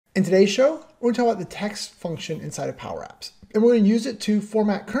In today's show, we're going to talk about the text function inside of PowerApps, and we're going to use it to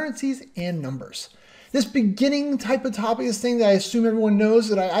format currencies and numbers. This beginning type of topic, this thing that I assume everyone knows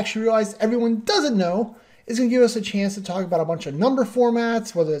that I actually realized everyone doesn't know, is going to give us a chance to talk about a bunch of number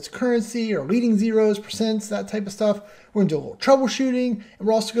formats, whether it's currency or leading zeros, percents, that type of stuff. We're going to do a little troubleshooting, and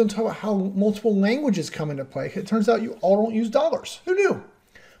we're also going to talk about how multiple languages come into play. It turns out you all don't use dollars. Who knew?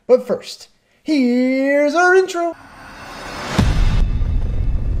 But first, here's our intro.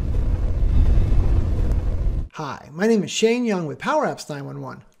 Hi, my name is Shane Young with PowerApps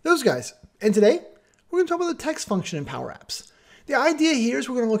 911. Those guys. And today, we're going to talk about the text function in PowerApps. The idea here is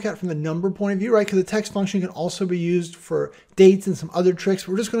we're going to look at it from the number point of view, right? Because the text function can also be used for dates and some other tricks.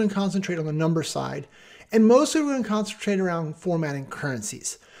 We're just going to concentrate on the number side. And mostly we're going to concentrate around formatting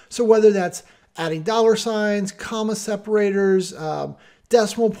currencies. So whether that's adding dollar signs, comma separators,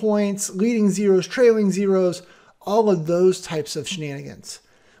 decimal points, leading zeros, trailing zeros, all of those types of shenanigans.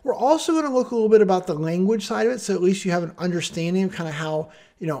 We're also going to look a little bit about the language side of it, so at least you have an understanding of kind of how,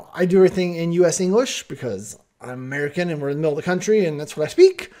 I do everything in US English because I'm American and we're in the middle of the country and that's what I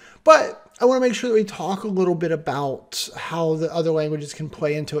speak. But I want to make sure that we talk a little bit about how the other languages can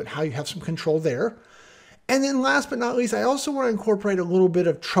play into it, how you have some control there. And then last but not least, I also want to incorporate a little bit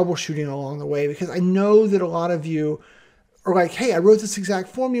of troubleshooting along the way because I know that a lot of you are like, hey, I wrote this exact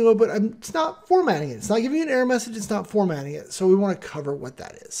formula, but it's not formatting it. It's not giving you an error message. It's not formatting it. So we want to cover what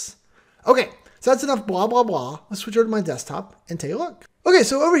that is. Okay, so that's enough blah, blah, blah. Let's switch over to my desktop and take a look. Okay,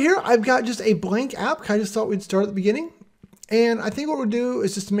 so over here, I've got just a blank app. I just thought we'd start at the beginning. And I think what we'll do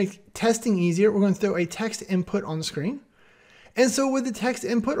is just to make testing easier, we're going to throw a text input on the screen. And so with the text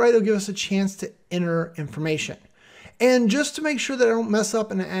input, right, it'll give us a chance to enter information. And just to make sure that I don't mess up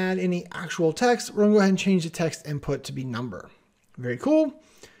and add any actual text, we're going to go ahead and change the text input to be number. Very cool.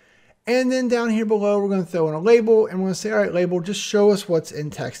 And then down here below, we're going to throw in a label and we're going to say, all right, label, just show us what's in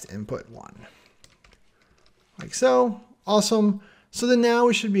text input 1. Like so. Awesome. So then now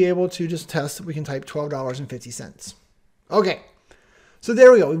we should be able to just test that we can type $12.50. Okay. So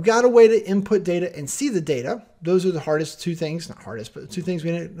there we go. We've got a way to input data and see the data. Those are the hardest two things, not hardest, but the two things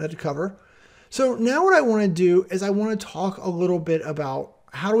we had to cover. So now what I want to do is I want to talk a little bit about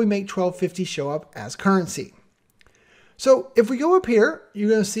how do we make 1250 show up as currency. So if we go up here, you're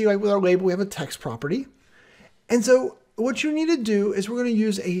going to see like with our label, we have a text property. And so what you need to do is we're going to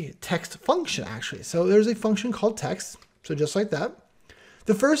use a text function actually. So there's a function called text. So just like that.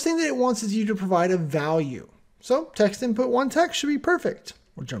 The first thing that it wants is you to provide a value. So text input 1 text should be perfect.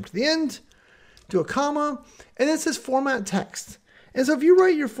 We'll jump to the end, do a comma, and then it says format text. And so if you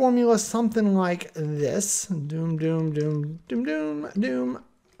write your formula something like this, doom, doom, doom, doom, doom, doom,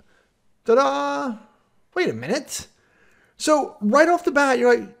 ta-da, wait a minute. So right off the bat,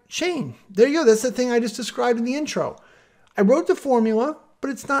 you're like, Shane, there you go. That's the thing I just described in the intro. I wrote the formula, but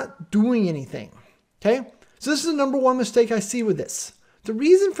it's not doing anything. Okay. So this is the number one mistake I see with this. The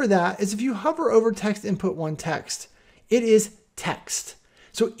reason for that is if you hover over text input 1 text, it is text.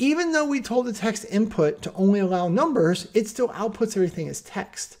 So even though we told the text input to only allow numbers, it still outputs everything as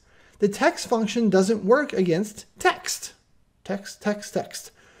text. The text function doesn't work against text. Text, text,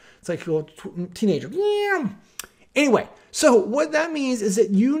 text. It's like a little teenager. Anyway, so what that means is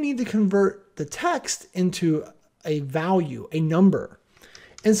that you need to convert the text into a value, a number.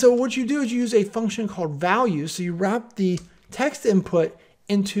 And so what you do is you use a function called value. So you wrap the text input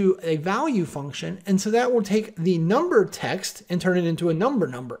into a value function. And so that will take the number text and turn it into a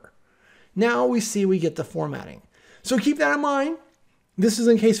number. Now we see we get the formatting. So keep that in mind. This is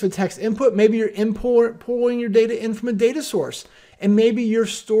in case for text input. Maybe you're pulling your data in from a data source. And maybe you're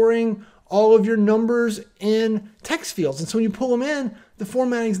storing all of your numbers in text fields. And so when you pull them in, the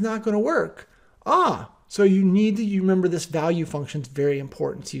formatting is not going to work. So you need to remember this value function is very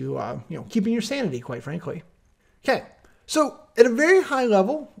important to keeping your sanity, quite frankly. Okay. So at a very high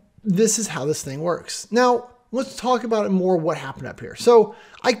level, this is how this thing works. Now, let's talk about it more, what happened up here. So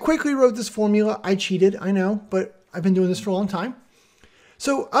I quickly wrote this formula. I cheated, I know, but I've been doing this for a long time.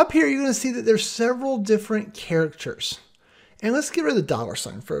 So up here, you're going to see that there's several different characters. And let's get rid of the dollar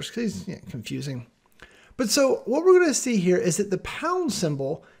sign first because it's confusing. But so what we're going to see here is that the pound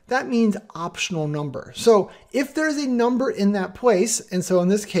symbol, that means optional number. So if there's a number in that place, and so in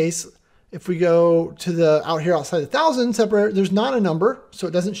this case, if we go to the out here outside the 1,000 separator, there's not a number, so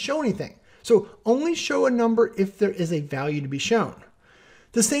it doesn't show anything. So only show a number if there is a value to be shown.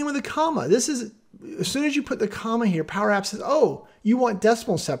 The same with the comma. This is, as soon as you put the comma here, PowerApps says, oh, you want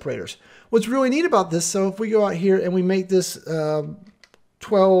decimal separators. What's really neat about this, so if we go out here and we make this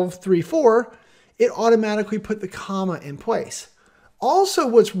 1234, it automatically put the comma in place. Also,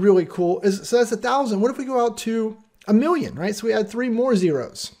 what's really cool is, so that's 1,000. What if we go out to 1,000,000, right? So we add 3 more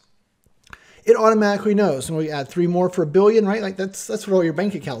zeros. it automatically knows. And we add 3 more for a billion, right? Like that's what all your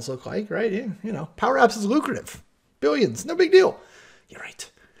bank accounts look like, right? You know, PowerApps is lucrative. Billions, no big deal. You're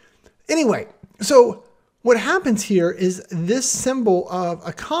right. Anyway, so what happens here is this symbol of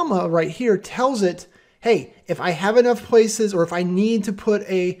a comma right here tells it, hey, if I have enough places or if I need to put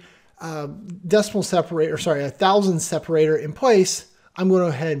a decimal separator, sorry, 1,000 separator in place, I'm going to go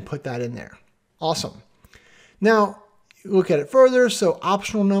ahead and put that in there. Awesome. Now, look at it further. So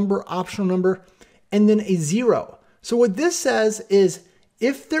optional number, and then a 0. So what this says is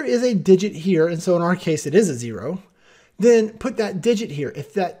if there is a digit here, and so in our case it is a 0, then put that digit here.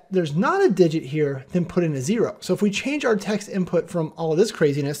 If there's not a digit here, then put in a 0. So if we change our text input from all of this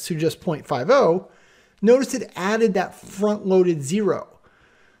craziness to just 0.50, notice it added that front-loaded 0.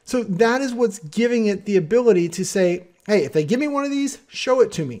 So that is what's giving it the ability to say, hey, if they give me one of these, show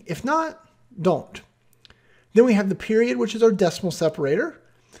it to me. If not, don't. Then we have the period, which is our decimal separator.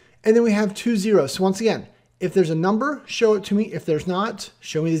 And then we have 2 zeros. So once again, if there's a number, show it to me. If there's not,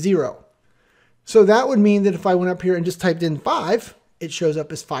 show me the 0. So that would mean that if I went up here and just typed in 5, it shows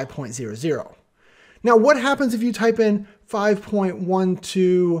up as 5.00. Now, what happens if you type in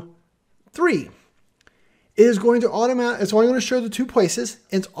 5.123? It is going to it's only going to show the 2 places,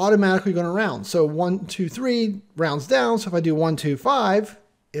 and it's automatically going to round. So 1, 2, 3 rounds down. So if I do 1, 2, 5,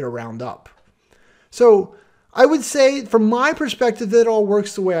 it'll round up. So I would say, from my perspective, that it all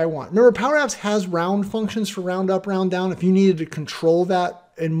works the way I want. Remember, PowerApps has round functions for round up, round down, if you needed to control that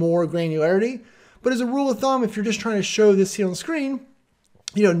in more granularity. But as a rule of thumb, if you're just trying to show this here on the screen,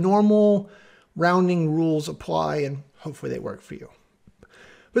 you know, normal rounding rules apply, and hopefully they work for you.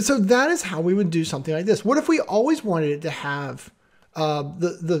 But so that is how we would do something like this. What if we always wanted it to have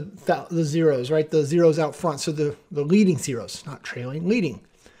the zeros, right? The zeros out front. So the leading zeros, not trailing, leading.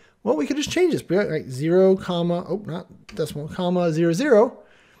 Well, we could just change this, like 0, comma, oh, not decimal, comma, 0, 0.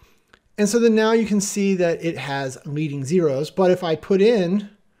 And so then now you can see that it has leading zeros. But if I put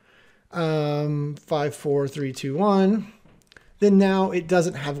in 5, 4, 3, 2, 1, then now it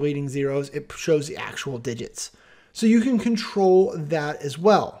doesn't have leading zeros. It shows the actual digits. So you can control that as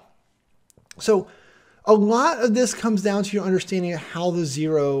well. So a lot of this comes down to your understanding of how the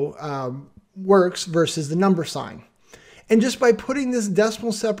 0 works versus the number sign. And just by putting this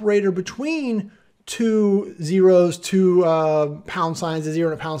decimal separator between 2 zeros, 2 pound signs, a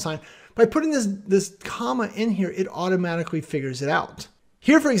 0 and a pound sign, by putting this comma in here, it automatically figures it out.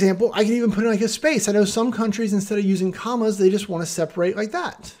 Here, for example, I can even put in like a space. I know some countries, instead of using commas, they just want to separate like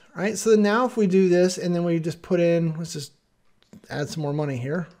that, right? So now if we do this and then we just put in, let's just add some more money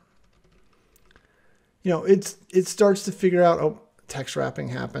here. You know, it starts to figure out, oh, text wrapping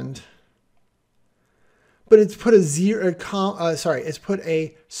happened. But it's put it's put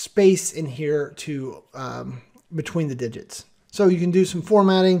a space in here to between the digits. So you can do some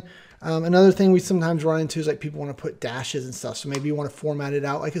formatting. Another thing we sometimes run into is like people want to put dashes and stuff. So maybe you want to format it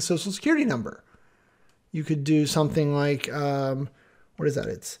out like a social security number. You could do something like, what is that?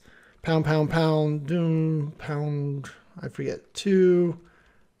 It's pound, pound, pound, doom, pound, I forget, 2,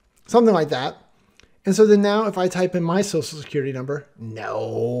 something like that. And so then now if I type in my social security number,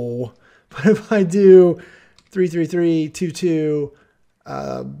 no. But if I do 33322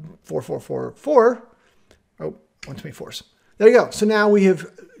 4444, oh, 124s. There you go. So now we have,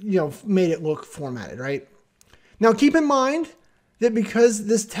 you know, made it look formatted, right? Now keep in mind that because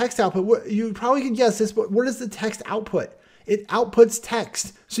this text output, you probably could guess this, but what is the text output? It outputs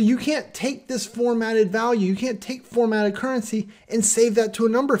text. So you can't take this formatted value, you can't take formatted currency and save that to a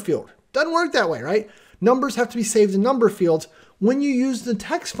number field. Doesn't work that way, right? Numbers have to be saved in number fields. When you use the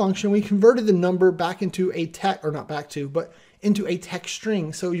text function, we converted the number back into a text, or not back to, but into a text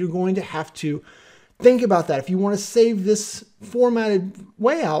string. So you're going to have to think about that. If you want to save this formatted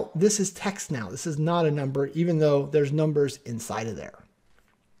way out, this is text now. This is not a number, even though there's numbers inside of there.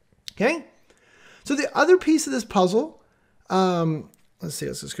 Okay? So the other piece of this puzzle, let's see,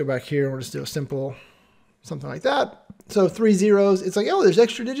 let's just go back here. We'll just do a simple, something like that. So 3 zeros, it's like, oh, there's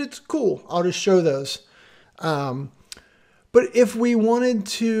extra digits. Cool. I'll just show those. But if we wanted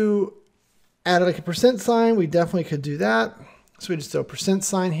to add like a percent sign, we definitely could do that. So we just do a percent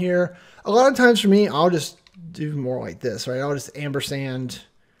sign here. A lot of times for me, I'll just do more like this, right? I'll just ampersand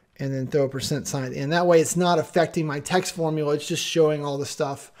and then throw a percent sign in. That way it's not affecting my text formula. It's just showing all the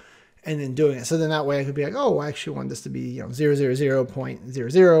stuff and then doing it. So then that way I could be like, oh, I actually want this to be, you know,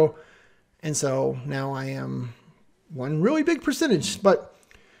 0.00. And so now I am one really big percentage, but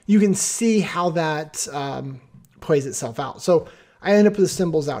you can see how that plays itself out. So I end up with the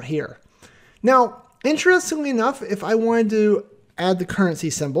symbols out here. Now, interestingly enough, if I wanted to add the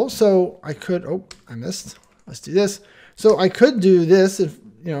currency symbol, so I could, oh, I missed. Let's do this. So I could do this if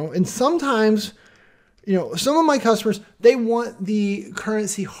and sometimes, some of my customers, they want the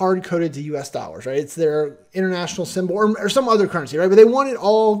currency hard coded to US dollars, right? It's their international symbol or some other currency, right? But they want it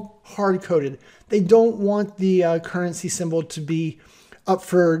all hard coded. They don't want the currency symbol to be up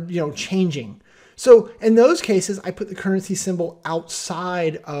for, changing. So in those cases, I put the currency symbol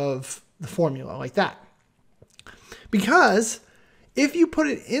outside of the formula like that. Because if you put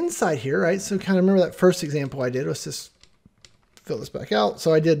it inside here, right? So kind of remember that first example I did. Let's just fill this back out.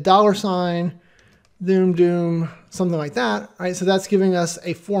 So I did $, doom, something like that, right? So that's giving us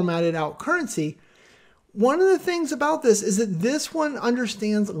a formatted out currency. One of the things about this is that this one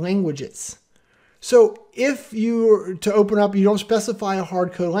understands languages. So if you were to open up, you don't specify a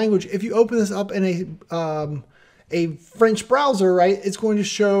hard code language. If you open this up in a French browser, right, it's going to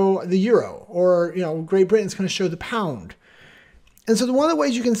show the euro, or, Great Britain's going to show the pound. And so one of the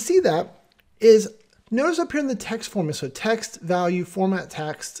ways you can see that is, notice up here in the text formula, so text, value, format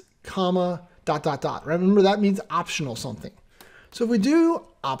text, comma, ... Right? Remember that means optional something. So if we do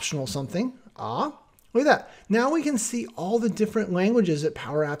optional something, look at that. Now we can see all the different languages that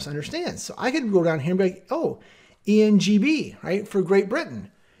PowerApps understands. So I could go down here and be like, oh, ENGB, right, for Great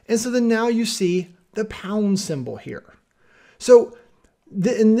Britain. And so then now you see the pound symbol here. So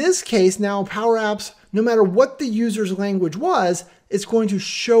in this case, now PowerApps, no matter what the user's language was, it's going to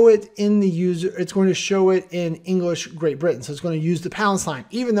show it in it's going to show it in English Great Britain. So it's going to use the pound sign,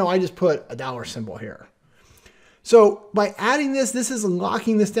 even though I just put a $, symbol here. So by adding this is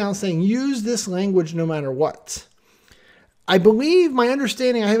locking this down, saying use this language no matter what. I believe, my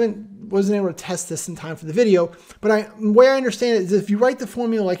understanding, wasn't able to test this in time for the video, but the way I understand it is if you write the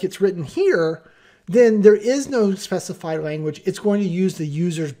formula like it's written here, then there is no specified language. It's going to use the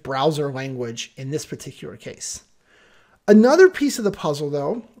user's browser language in this particular case. Another piece of the puzzle,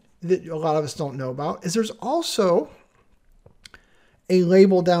 though, that a lot of us don't know about is there's also a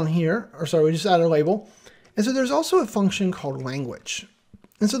label down here, or sorry, we just added a label. And so there's also a function called language.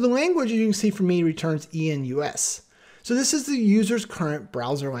 And so the language, you can see for me, returns ENUS. So this is the user's current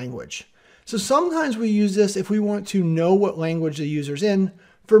browser language. So sometimes we use this if we want to know what language the user's in,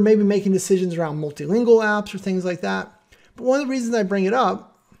 for maybe making decisions around multilingual apps or things like that. But one of the reasons I bring it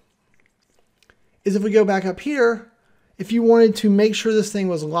up is if we go back up here, if you wanted to make sure this thing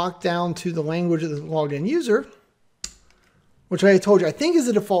was locked down to the language of the logged in user, which I told you I think is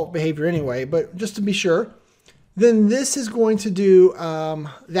the default behavior anyway, but just to be sure, then this is going to do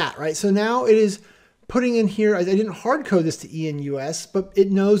that, right? So now it is putting in here, I didn't hard code this to ENUS, but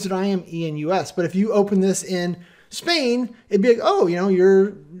it knows that I am ENUS. But if you open this in Spain, it'd be like, oh,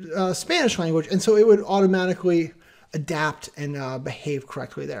 you're Spanish language. And so it would automatically adapt and behave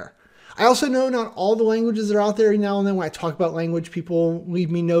correctly there. I also know not all the languages that are out there. Now and then when I talk about language, people leave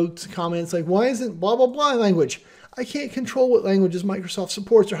me notes, comments like, why isn't blah, blah, blah language? I can't control what languages Microsoft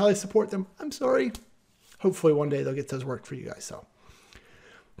supports or how they support them. I'm sorry. Hopefully one day they'll get those worked for you guys.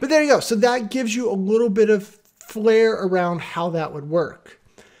 But there you go. So that gives you a little bit of flair around how that would work.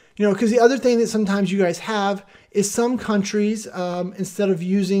 Because the other thing that sometimes you guys have is some countries, instead of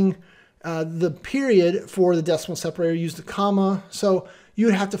using the period for the decimal separator, use the comma. So you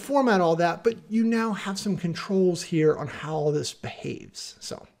would have to format all that, but you now have some controls here on how this behaves.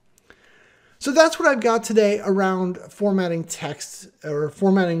 So that's what I've got today around formatting text or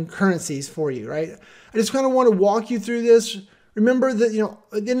formatting currencies for you, right? I just kind of want to walk you through this. Remember that,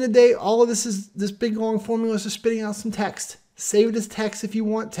 at the end of the day, all of this big long formula is just spitting out some text. Save it as text if you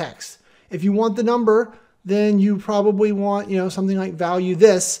want text. If you want the number, then you probably want, something like value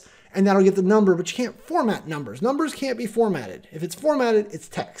this, and that'll get the number, but you can't format numbers. Numbers can't be formatted. If it's formatted, it's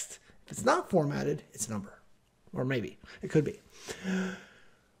text. If it's not formatted, it's number. Or maybe it could be.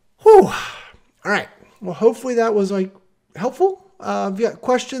 Whew. All right. Well, hopefully that was helpful. If you got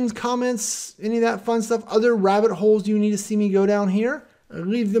questions, comments, any of that fun stuff, other rabbit holes you need to see me go down here,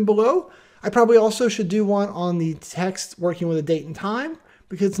 leave them below. I probably also should do one on the text working with a date and time,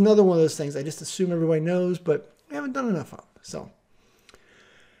 because it's another one of those things I just assume everybody knows, but I haven't done enough of. So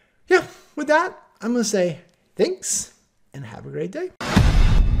yeah, with that, I'm going to say thanks and have a great day.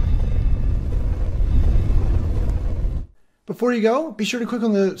 Before you go, be sure to click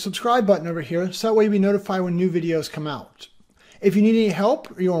on the subscribe button over here so that way you'll be notified when new videos come out. If you need any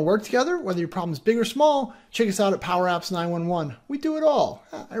help or you want to work together, whether your problem is big or small, check us out at PowerApps 911. We do it all.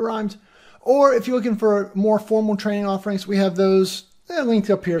 I rhymed. Or if you're looking for more formal training offerings, we have those linked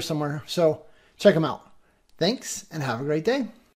up here somewhere. So check them out. Thanks and have a great day.